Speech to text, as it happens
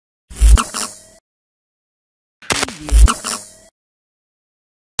Studios.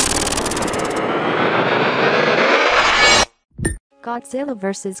 Godzilla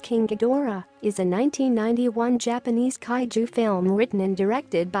vs. King Ghidorah is a 1991 Japanese kaiju film written and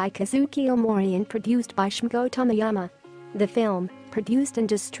directed by Kazuki Ōmori and produced by Shōgo Tomiyama. The film, produced and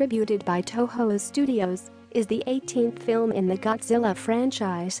distributed by Toho Studios, is the 18th film in the Godzilla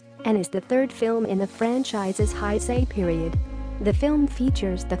franchise and is the third film in the franchise's Heisei period. The film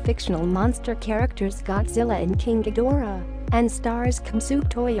features the fictional monster characters Godzilla and King Ghidorah and stars Kōsuke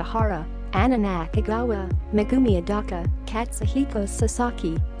Toyohara, Anna Nakagawa, Megumi Odaka, Katsuhiko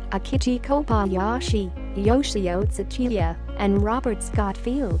Sasaki, Akiji Kobayashi, Yoshio Tsuchiya, and Robert Scott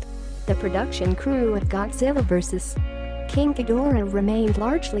Field. The production crew of Godzilla vs. King Ghidorah remained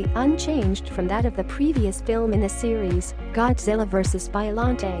largely unchanged from that of the previous film in the series, Godzilla vs.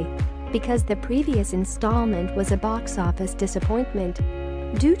 Biollante, because the previous installment was a box office disappointment.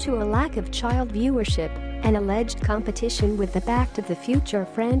 Due to a lack of child viewership and alleged competition with the Back to the Future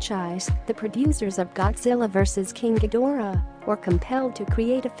franchise, the producers of Godzilla vs. King Ghidorah were compelled to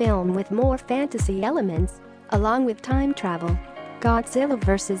create a film with more fantasy elements, along with time travel. Godzilla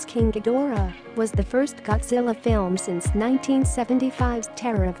vs. King Ghidorah was the first Godzilla film since 1975's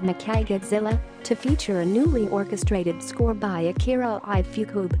Terror of Mechagodzilla to feature a newly orchestrated score by Akira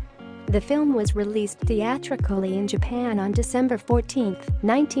Ifukube. The film was released theatrically in Japan on December 14,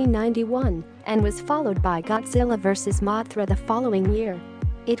 1991, and was followed by Godzilla vs. Mothra the following year.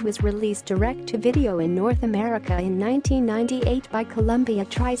 It was released direct-to-video in North America in 1998 by Columbia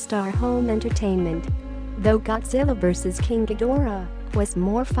TriStar Home Entertainment. Though Godzilla vs. King Ghidorah was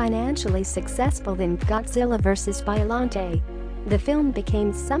more financially successful than Godzilla vs. Biollante, the film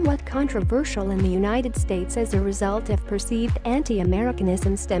became somewhat controversial in the United States as a result of perceived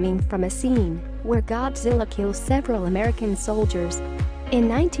anti-Americanism stemming from a scene where Godzilla kills several American soldiers. In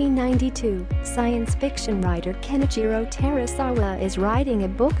 1992, science fiction writer Kenichiro Terasawa is writing a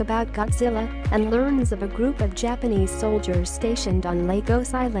book about Godzilla and learns of a group of Japanese soldiers stationed on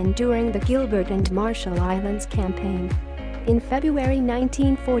Lagos Island during the Gilbert and Marshall Islands campaign. In February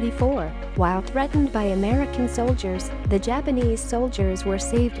 1944, while threatened by American soldiers, the Japanese soldiers were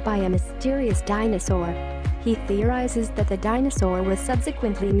saved by a mysterious dinosaur. He theorizes that the dinosaur was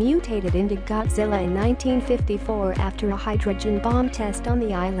subsequently mutated into Godzilla in 1954 after a hydrogen bomb test on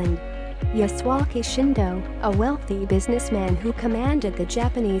the island. Yasuaki Shindo, a wealthy businessman who commanded the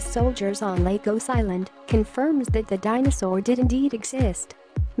Japanese soldiers on Lagos Island, confirms that the dinosaur did indeed exist.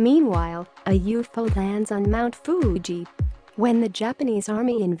 Meanwhile, a UFO lands on Mount Fuji. When the Japanese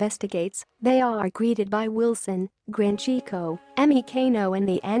army investigates, they are greeted by Wilson, Granchico, Emi Kano and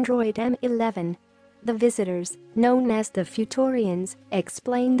the android M11. The visitors, known as the Futurians,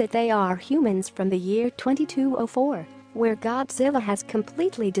 explain that they are humans from the year 2204, where Godzilla has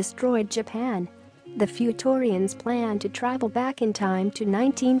completely destroyed Japan. The Futurians plan to travel back in time to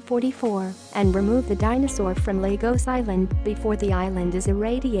 1944 and remove the dinosaur from Lagos Island before the island is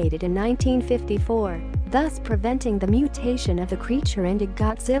irradiated in 1954, thus preventing the mutation of the creature into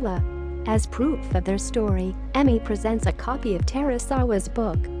Godzilla. As proof of their story, Emi presents a copy of Terasawa's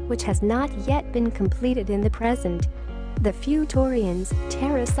book, which has not yet been completed in the present. The Futurians,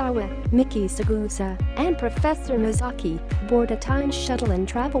 Terasawa, Miki Sagusa, and Professor Mizaki board a time shuttle and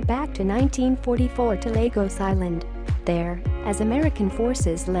travel back to 1944 to Lagos Island. There, as American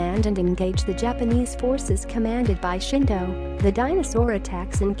forces land and engage the Japanese forces commanded by Shindo, the dinosaur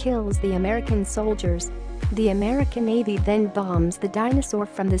attacks and kills the American soldiers. The American Navy then bombs the dinosaur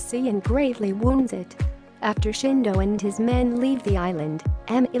from the sea and greatly wounds it. After Shindo and his men leave the island,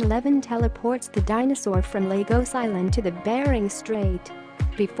 M11 teleports the dinosaur from Lagos Island to the Bering Strait.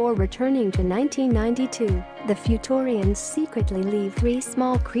 Before returning to 1992, the Futurians secretly leave 3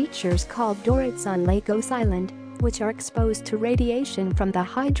 small creatures called Dorits on Lagos Island, which are exposed to radiation from the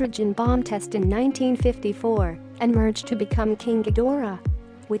hydrogen bomb test in 1954 and merge to become King Ghidorah,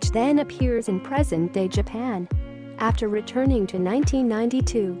 which then appears in present-day Japan. After returning to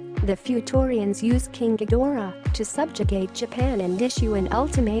 1992, the Futurians use King Ghidorah to subjugate Japan and issue an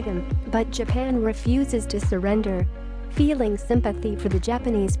ultimatum, but Japan refuses to surrender. Feeling sympathy for the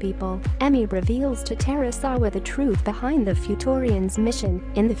Japanese people, Emi reveals to Terasawa the truth behind the Futurians' mission.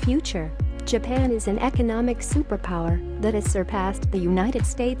 In the future, Japan is an economic superpower that has surpassed the United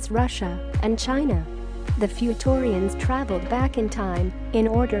States, Russia, and China. The Futurians traveled back in time in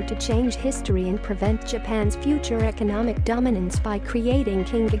order to change history and prevent Japan's future economic dominance by creating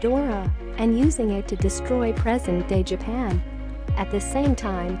King Ghidorah and using it to destroy present-day Japan. At the same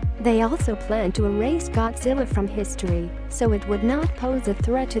time, they also plan to erase Godzilla from history so it would not pose a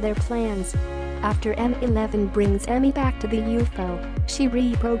threat to their plans. After M11 brings Emi back to the UFO, she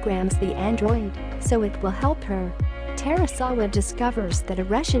reprograms the android so it will help her. Terasawa discovers that a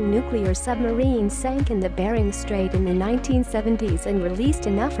Russian nuclear submarine sank in the Bering Strait in the 1970s and released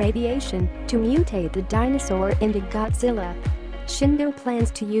enough radiation to mutate the dinosaur into Godzilla. Shindo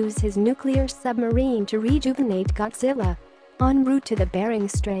plans to use his nuclear submarine to rejuvenate Godzilla. En route to the Bering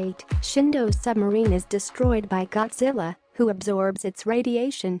Strait, Shindo's submarine is destroyed by Godzilla, who absorbs its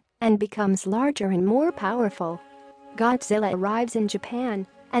radiation and becomes larger and more powerful. Godzilla arrives in Japan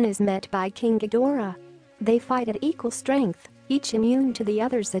and is met by King Ghidorah. They fight at equal strength, each immune to the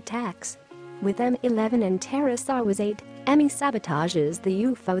other's attacks. With M11 and Terasawa's 8, Emi sabotages the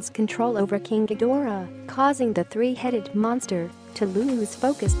UFO's control over King Ghidorah, causing the three-headed monster to lose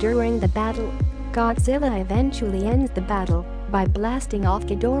focus during the battle. Godzilla eventually ends the battle by blasting off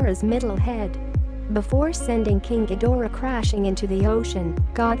Ghidorah's middle head. Before sending King Ghidorah crashing into the ocean,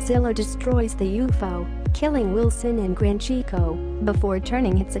 Godzilla destroys the UFO, killing Wilson and Granchico, before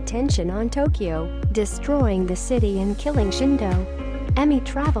turning its attention on Tokyo, destroying the city and killing Shindo. Emi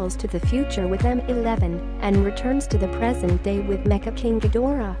travels to the future with M11 and returns to the present day with Mecha King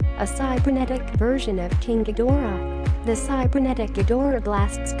Ghidorah, a cybernetic version of King Ghidorah. The cybernetic Ghidorah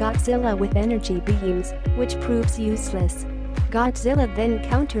blasts Godzilla with energy beams, which proves useless. Godzilla then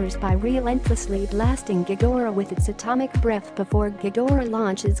counters by relentlessly blasting Ghidorah with its atomic breath before Ghidorah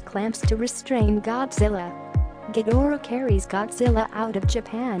launches clamps to restrain Godzilla. Ghidorah carries Godzilla out of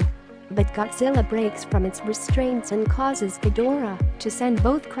Japan, but Godzilla breaks from its restraints and causes Ghidorah to send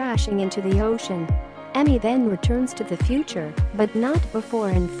both crashing into the ocean. Emi then returns to the future, but not before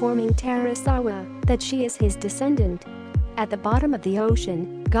informing Terasawa that she is his descendant. At the bottom of the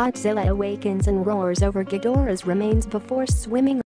ocean, Godzilla awakens and roars over Ghidorah's remains before swimming